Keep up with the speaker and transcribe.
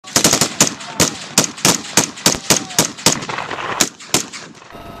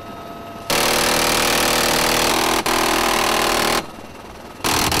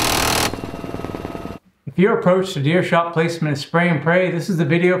your approach to deer shot placement is spray and pray, this is the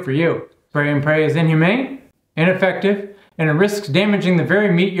video for you. Spray and pray is inhumane, ineffective, and it risks damaging the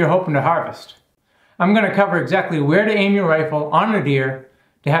very meat you're hoping to harvest. I'm going to cover exactly where to aim your rifle on a deer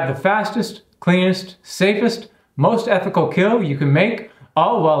to have the fastest, cleanest, safest, most ethical kill you can make,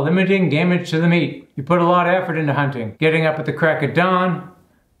 all while limiting damage to the meat. You put a lot of effort into hunting, getting up at the crack of dawn,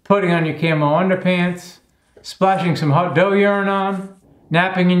 putting on your camo underpants, splashing some hot doe urine on,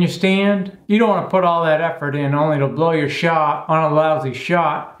 napping in your stand. You don't want to put all that effort in only to blow your shot on a lousy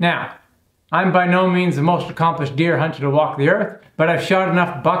shot. Now, I'm by no means the most accomplished deer hunter to walk the earth, but I've shot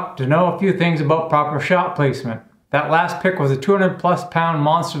enough buck to know a few things about proper shot placement. That last pick was a 200+ pound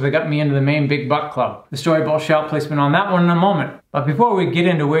monster that got me into the Maine Big Buck Club. The story about shot placement on that one in a moment. But before we get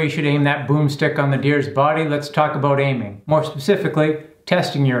into where you should aim that boomstick on the deer's body, let's talk about aiming. More specifically,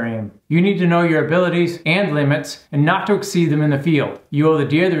 testing your aim. You need to know your abilities and limits and not to exceed them in the field. You owe the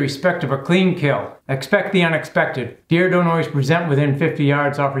deer the respect of a clean kill. Expect the unexpected. Deer don't always present within 50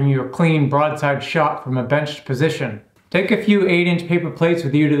 yards offering you a clean broadside shot from a benched position. Take a few 8-inch paper plates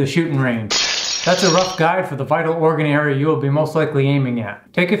with you to the shooting range. That's a rough guide for the vital organ area you will be most likely aiming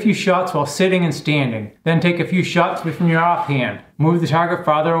at. Take a few shots while sitting and standing. Then take a few shots from your offhand. Move the target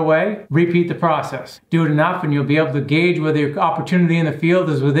farther away. Repeat the process. Do it enough and you'll be able to gauge whether your opportunity in the field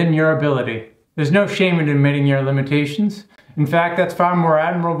is within your ability. There's no shame in admitting your limitations. In fact, that's far more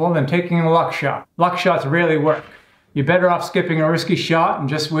admirable than taking a luck shot. Luck shots rarely work. You're better off skipping a risky shot and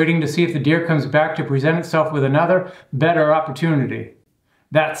just waiting to see if the deer comes back to present itself with another, better opportunity.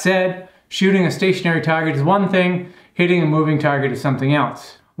 That said, shooting a stationary target is one thing, hitting a moving target is something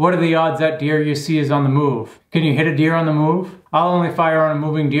else. What are the odds that deer you see is on the move? Can you hit a deer on the move? I'll only fire on a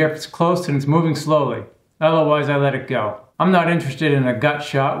moving deer if it's close and it's moving slowly. Otherwise, I let it go. I'm not interested in a gut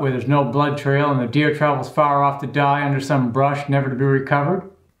shot where there's no blood trail and the deer travels far off to die under some brush never to be recovered.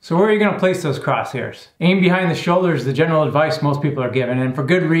 So where are you going to place those crosshairs? Aim behind the shoulder is the general advice most people are given, and for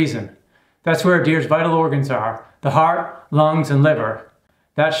good reason. That's where a deer's vital organs are, the heart, lungs, and liver.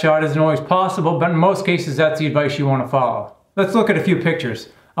 That shot isn't always possible, but in most cases that's the advice you want to follow. Let's look at a few pictures,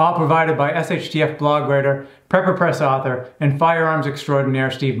 all provided by SHTF blog writer, Prepper Press author, and firearms extraordinaire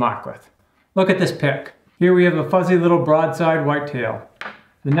Steve Marquith. Look at this pic. Here we have a fuzzy little broadside whitetail.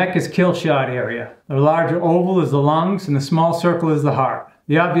 The neck is kill shot area. The larger oval is the lungs and the small circle is the heart.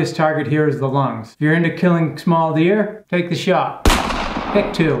 The obvious target here is the lungs. If you're into killing small deer, take the shot.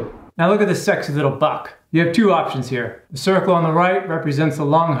 Pick 2. Now look at this sexy little buck. You have 2 options here. The circle on the right represents the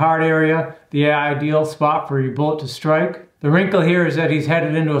lung heart area, the ideal spot for your bullet to strike. The wrinkle here is that he's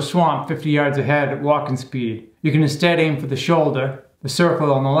headed into a swamp 50 yards ahead at walking speed. You can instead aim for the shoulder, the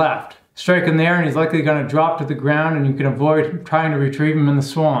circle on the left. Strike him there and he's likely going to drop to the ground and you can avoid trying to retrieve him in the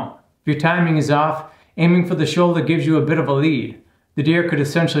swamp. If your timing is off, aiming for the shoulder gives you a bit of a lead. The deer could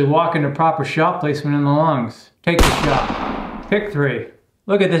essentially walk into proper shot placement in the lungs. Take the shot. Pick 3.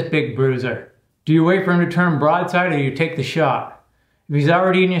 Look at this big bruiser. Do you wait for him to turn broadside or do you take the shot? If he's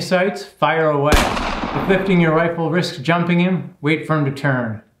already in your sights, fire away. If lifting your rifle risks jumping him, wait for him to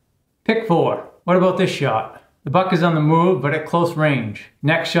turn. Pick 4. What about this shot? The buck is on the move, but at close range.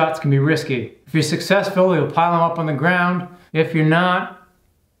 Next shots can be risky. If you're successful, you'll pile him up on the ground. If you're not,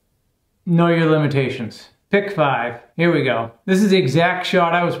 know your limitations. Pick 5. Here we go. This is the exact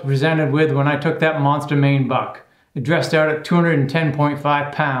shot I was presented with when I took that monster Maine buck. It dressed out at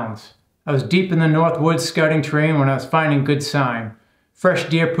 210.5 pounds. I was deep in the North Woods scouting terrain when I was finding good sign. Fresh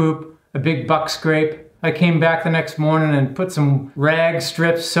deer poop, a big buck scrape. I came back the next morning and put some rag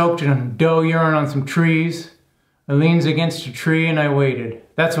strips soaked in doe urine on some trees. I leaned against a tree and I waited.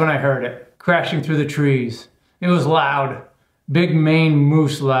 That's when I heard it, crashing through the trees. It was loud. Big Maine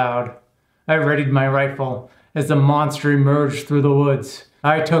moose loud. I readied my rifle as the monster emerged through the woods.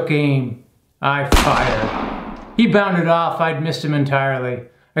 I took aim. I fired. He bounded off. I'd missed him entirely.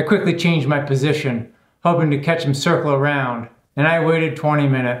 I quickly changed my position, hoping to catch him circle around, and I waited 20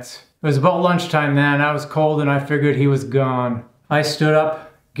 minutes. It was about lunchtime then. I was cold and I figured he was gone. I stood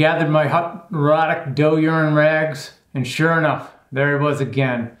up, gathered my hot, erotic doe urine rags, and sure enough, there he was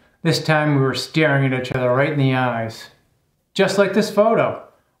again. This time we were staring at each other right in the eyes. Just like this photo.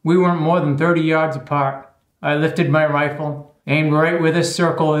 We weren't more than 30 yards apart. I lifted my rifle, aimed right where this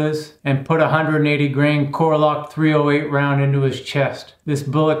circle is, and put a 180 grain Core-Lokt 308 round into his chest. This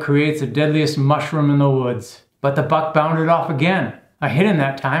bullet creates the deadliest mushroom in the woods. But the buck bounded off again. I hit him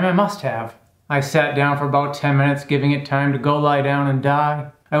that time, I must have. I sat down for about 10 minutes, giving it time to go lie down and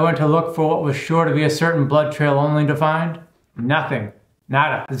die. I went to look for what was sure to be a certain blood trail only to find nothing.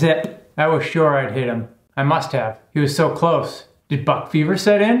 Nada. Zip. I was sure I'd hit him. I must have. He was so close. Did buck fever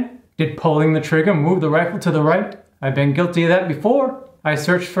set in? Did pulling the trigger move the rifle to the right? I've been guilty of that before. I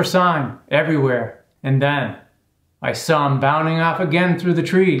searched for sign everywhere. And then I saw him bounding off again through the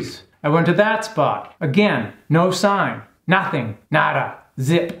trees. I went to that spot. Again, no sign. Nothing. Nada.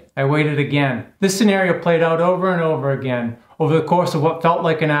 Zip. I waited again. This scenario played out over and over again, over the course of what felt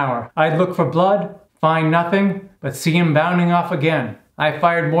like an hour. I'd look for blood, find nothing, but see him bounding off again. I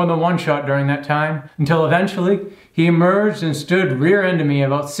fired more than one shot during that time, until eventually he emerged and stood rear-ended me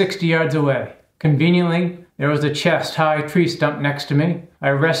about 60 yards away. Conveniently, there was a chest-high tree stump next to me. I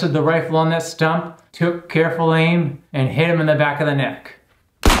rested the rifle on that stump, took careful aim, and hit him in the back of the neck.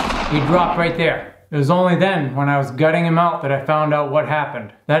 He dropped right there. It was only then, when I was gutting him out, that I found out what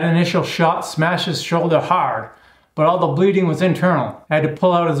happened. That initial shot smashed his shoulder hard, but all the bleeding was internal. I had to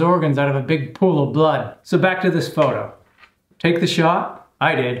pull out his organs out of a big pool of blood. So back to this photo. Take the shot?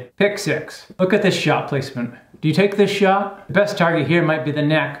 I did. Pick 6. Look at this shot placement. Do you take this shot? The best target here might be the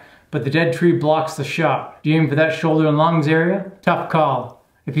neck, but the dead tree blocks the shot. Do you aim for that shoulder and lungs area? Tough call.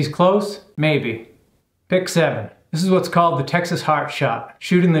 If he's close, maybe. Pick 7. This is what's called the Texas heart shot,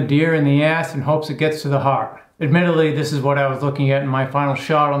 shooting the deer in the ass in hopes it gets to the heart. Admittedly, this is what I was looking at in my final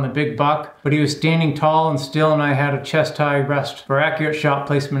shot on the big buck, but he was standing tall and still and I had a chest-high rest for accurate shot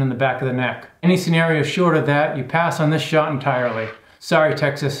placement in the back of the neck. Any scenario short of that, you pass on this shot entirely. Sorry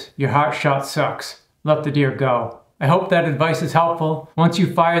Texas, your heart shot sucks. Let the deer go. I hope that advice is helpful. Once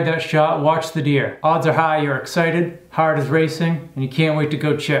you've fired that shot, watch the deer. Odds are high you're excited, heart is racing, and you can't wait to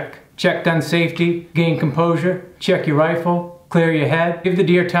go check. Check gun safety, gain composure, check your rifle, clear your head, give the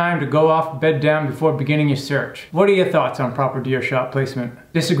deer time to go off bed down before beginning your search. What are your thoughts on proper deer shot placement?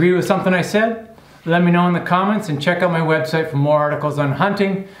 Disagree with something I said? Let me know in the comments and check out my website for more articles on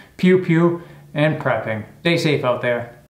hunting, pew pew, and prepping. Stay safe out there.